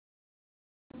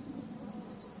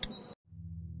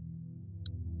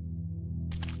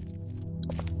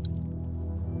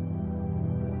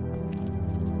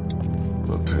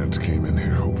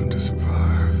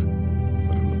survive.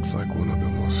 But it looks like one of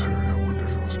them was hurt. I wonder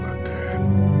if it was my dad.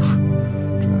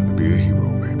 Trying to be a hero,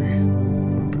 maybe.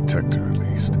 Or a protector, at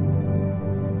least.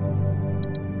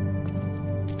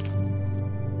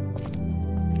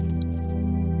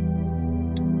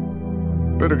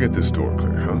 Better get this door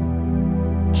clear, huh?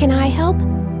 Can I help?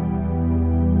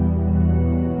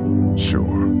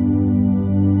 Sure.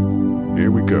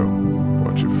 Here we go.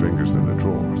 Watch your fingers in the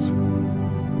drawers.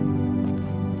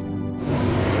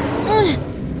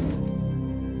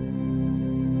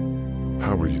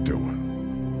 How are you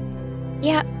doing?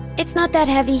 Yeah, it's not that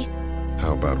heavy.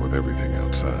 How about with everything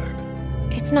outside?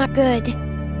 It's not good.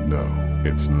 No,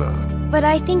 it's not. But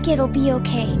I think it'll be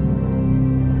okay.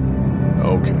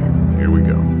 Okay, here we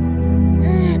go.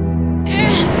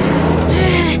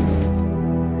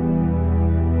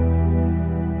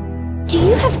 Do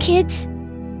you have kids?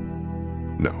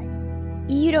 No.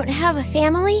 You don't have a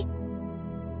family?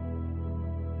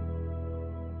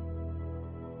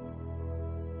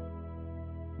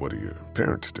 What do your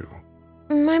parents do?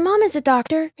 My mom is a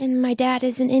doctor, and my dad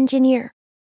is an engineer.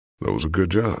 Those are good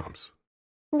jobs.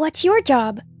 What's your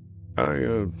job?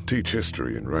 I teach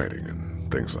history and writing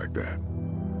and things like that.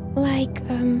 Like,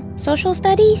 social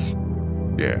studies?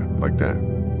 Yeah, like that.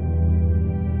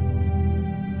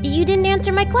 You didn't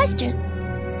answer my question.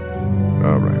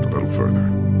 All right, a little further.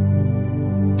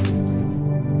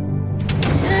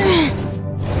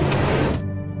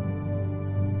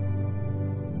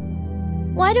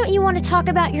 Why don't you want to talk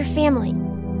about your family?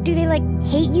 Do they, like,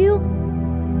 hate you?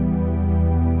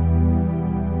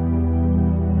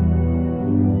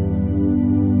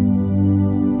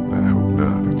 I hope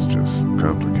not. It's just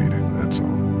complicated, that's all.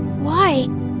 Why?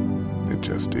 It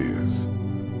just is.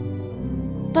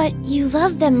 But you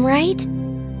love them, right?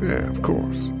 Yeah, of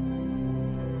course.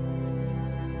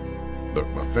 Look,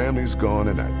 my family's gone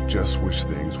and I just wish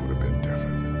things would have been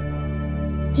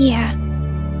different. Yeah.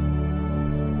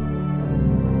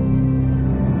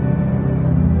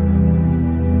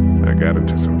 I got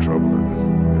into some trouble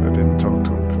and I didn't talk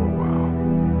to him for a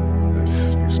while.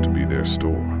 This used to be their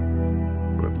store.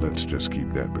 But let's just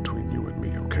keep that between you and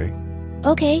me, okay?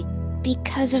 Okay,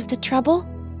 because of the trouble?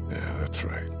 Yeah, that's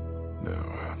right.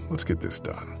 Now, let's get this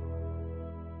done.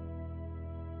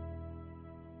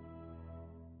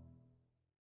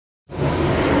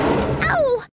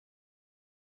 Ow!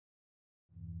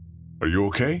 Are you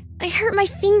okay? I hurt my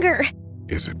finger.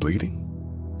 Is it bleeding?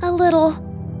 A little.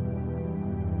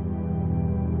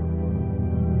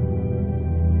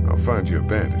 I'll find you a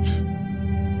bandage.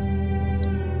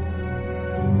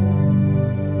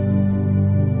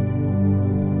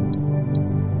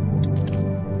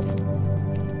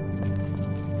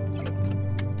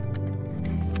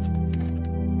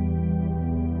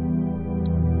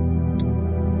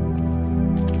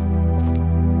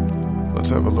 Let's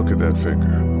have a look at that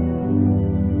finger.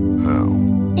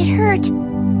 Ow. It hurt.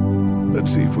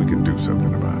 Let's see if we can do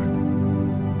something about it.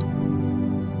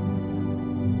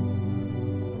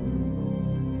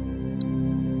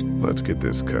 Let's get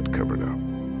this cut covered up.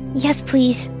 Yes,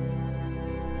 please.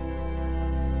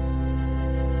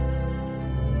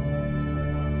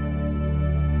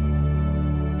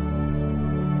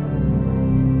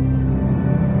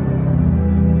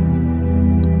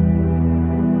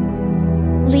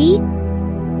 Lee?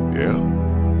 Yeah?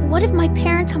 What if my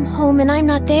parents come home and I'm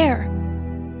not there?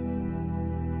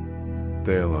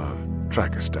 They'll,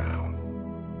 track us down.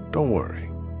 Don't worry.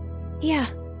 Yeah,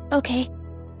 okay.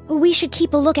 We should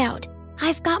keep a lookout.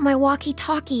 I've got my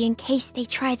walkie-talkie in case they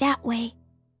try that way.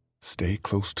 Stay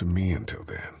close to me until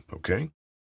then, okay?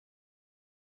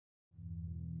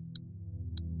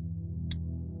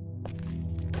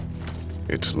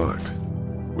 It's locked.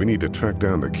 We need to track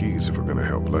down the keys if we're gonna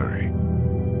help Larry.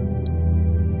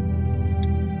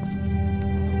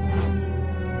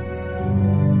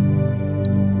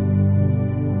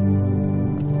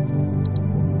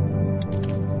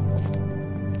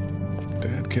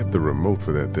 Dad kept the remote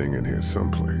for that thing in here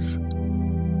someplace.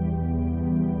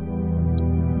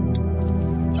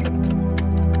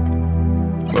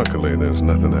 Luckily, there's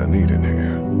nothing I need in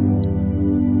here.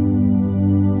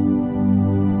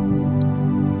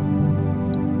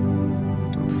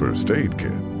 A first aid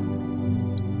kit.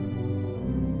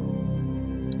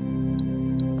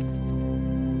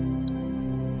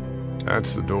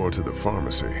 That's the door to the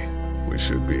pharmacy. We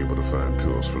should be able to find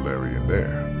pills for Larry in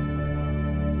there.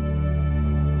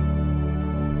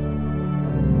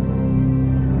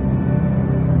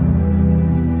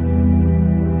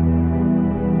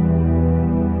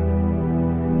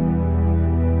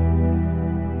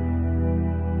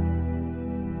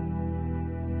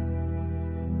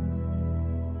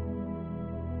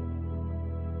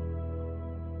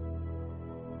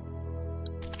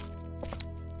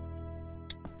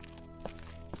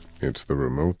 It's the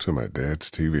remote to my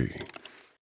dad's TV.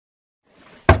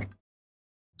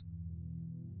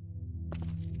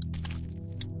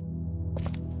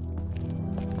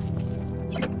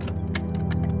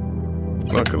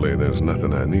 Luckily, there's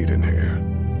nothing I need in here.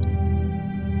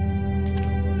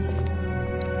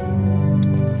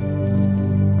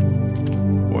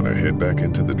 Want to head back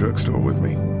into the drugstore with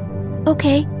me?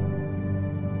 Okay.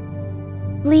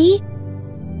 Lee?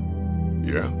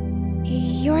 Yeah?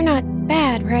 You're not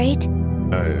bad, right?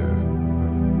 Why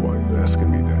are you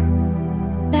asking me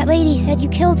that? That lady said you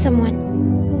killed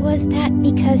someone. Was that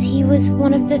because he was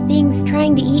one of the things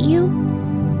trying to eat you?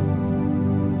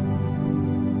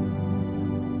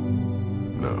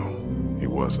 No, he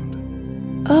wasn't.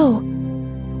 Oh.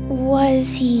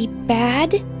 Was he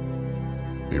bad?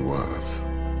 He was.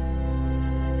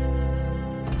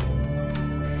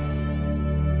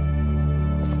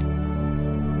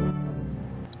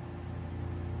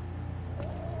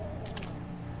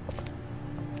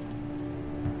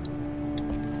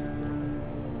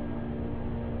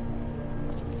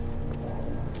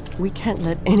 We can't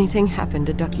let anything happen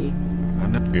to Ducky.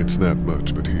 It's not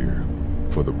much, but here,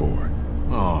 for the boy.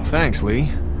 Oh, thanks, Lee.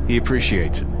 He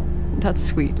appreciates it. That's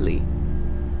sweet, Lee.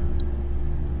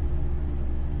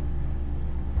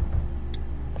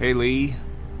 Hey, Lee.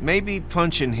 Maybe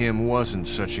punching him wasn't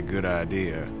such a good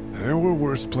idea. There were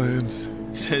worse plans.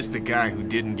 Says the guy who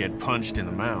didn't get punched in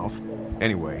the mouth.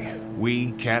 Anyway,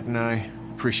 we, Kat and I,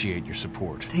 appreciate your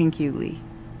support. Thank you, Lee.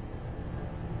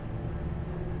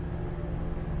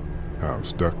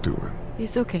 How's Duck doing?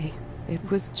 He's okay.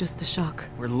 It was just a shock.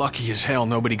 We're lucky as hell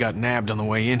nobody got nabbed on the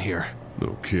way in here.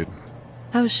 No kidding.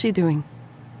 How's she doing?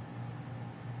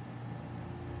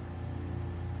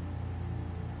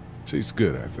 She's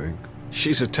good, I think.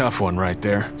 She's a tough one right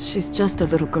there. She's just a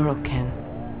little girl, Ken.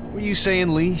 Were you saying,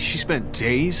 Lee, she spent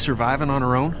days surviving on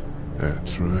her own?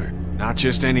 That's right. Not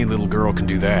just any little girl can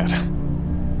do that.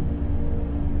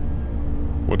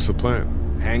 What's the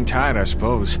plan? Hang tight, I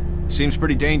suppose. Seems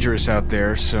pretty dangerous out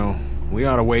there, so we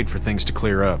ought to wait for things to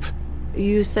clear up.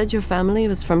 You said your family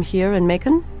was from here in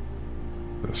Macon?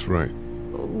 That's right.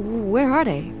 Where are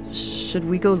they? Should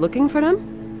we go looking for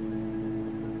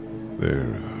them?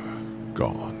 They're,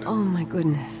 gone. Oh my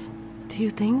goodness. Do you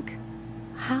think?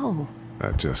 How?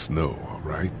 I just know, all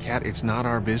right? Kat, it's not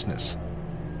our business.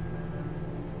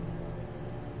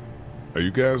 Are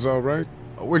you guys all right?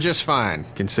 We're just fine,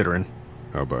 considering.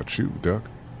 How about you, Duck?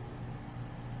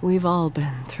 We've all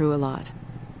been through a lot.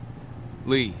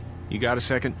 Lee, you got a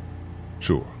second?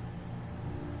 Sure.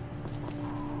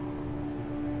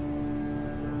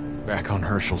 Back on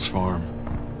Herschel's farm.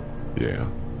 Yeah?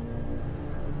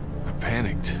 I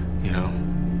panicked, you know.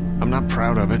 I'm not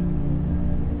proud of it.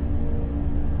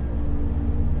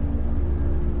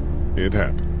 It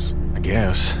happens. I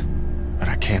guess. But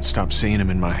I can't stop seeing him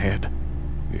in my head.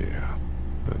 Yeah,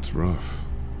 that's rough.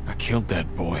 I killed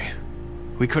that boy.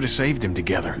 We could have saved him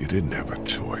together. You didn't have a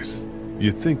choice.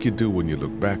 You think you do when you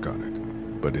look back on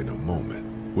it. But in a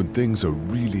moment, when things are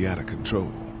really out of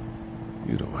control,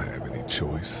 you don't have any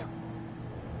choice.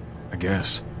 I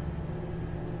guess.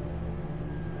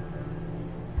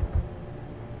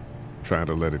 Try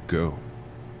to let it go.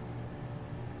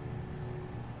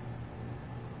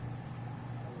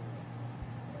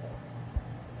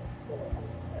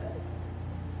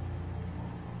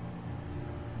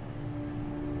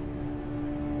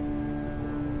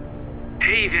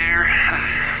 Hey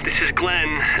there, this is Glenn,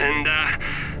 and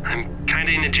I'm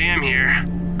kinda in a jam here.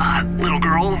 Little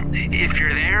girl, if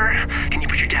you're there, can you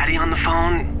put your daddy on the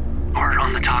phone? Or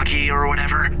on the talkie or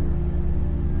whatever?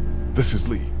 This is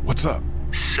Lee. What's up?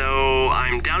 So,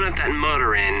 I'm down at that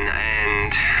motor inn,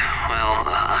 and, well,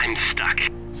 I'm stuck.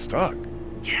 Stuck?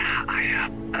 Yeah,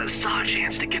 I saw a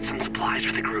chance to get some supplies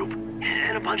for the group,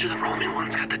 and a bunch of the Roman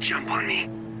ones got the jump on me.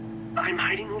 I'm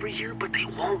hiding over here, but they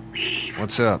won't leave.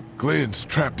 What's up? Glenn's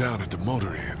trapped down at the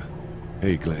motor inn.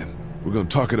 Hey, Glenn. We're gonna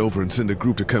talk it over and send a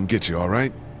group to come get you, all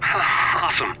right?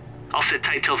 Awesome. I'll sit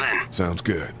tight till then. Sounds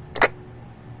good.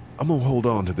 I'm gonna hold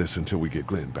on to this until we get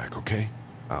Glenn back, okay?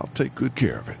 I'll take good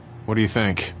care of it. What do you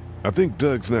think? I think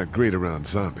Doug's not great around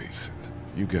zombies.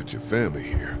 You got your family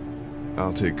here.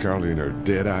 I'll take Carly and her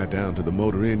dead eye down to the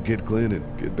motor inn, get Glenn,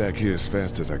 and get back here as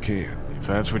fast as I can. If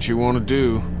that's what you want to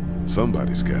do.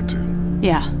 Somebody's got to.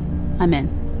 Yeah, I'm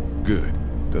in. Good.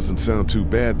 Doesn't sound too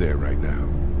bad there right now.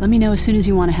 Let me know as soon as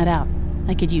you want to head out.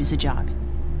 I could use a jog.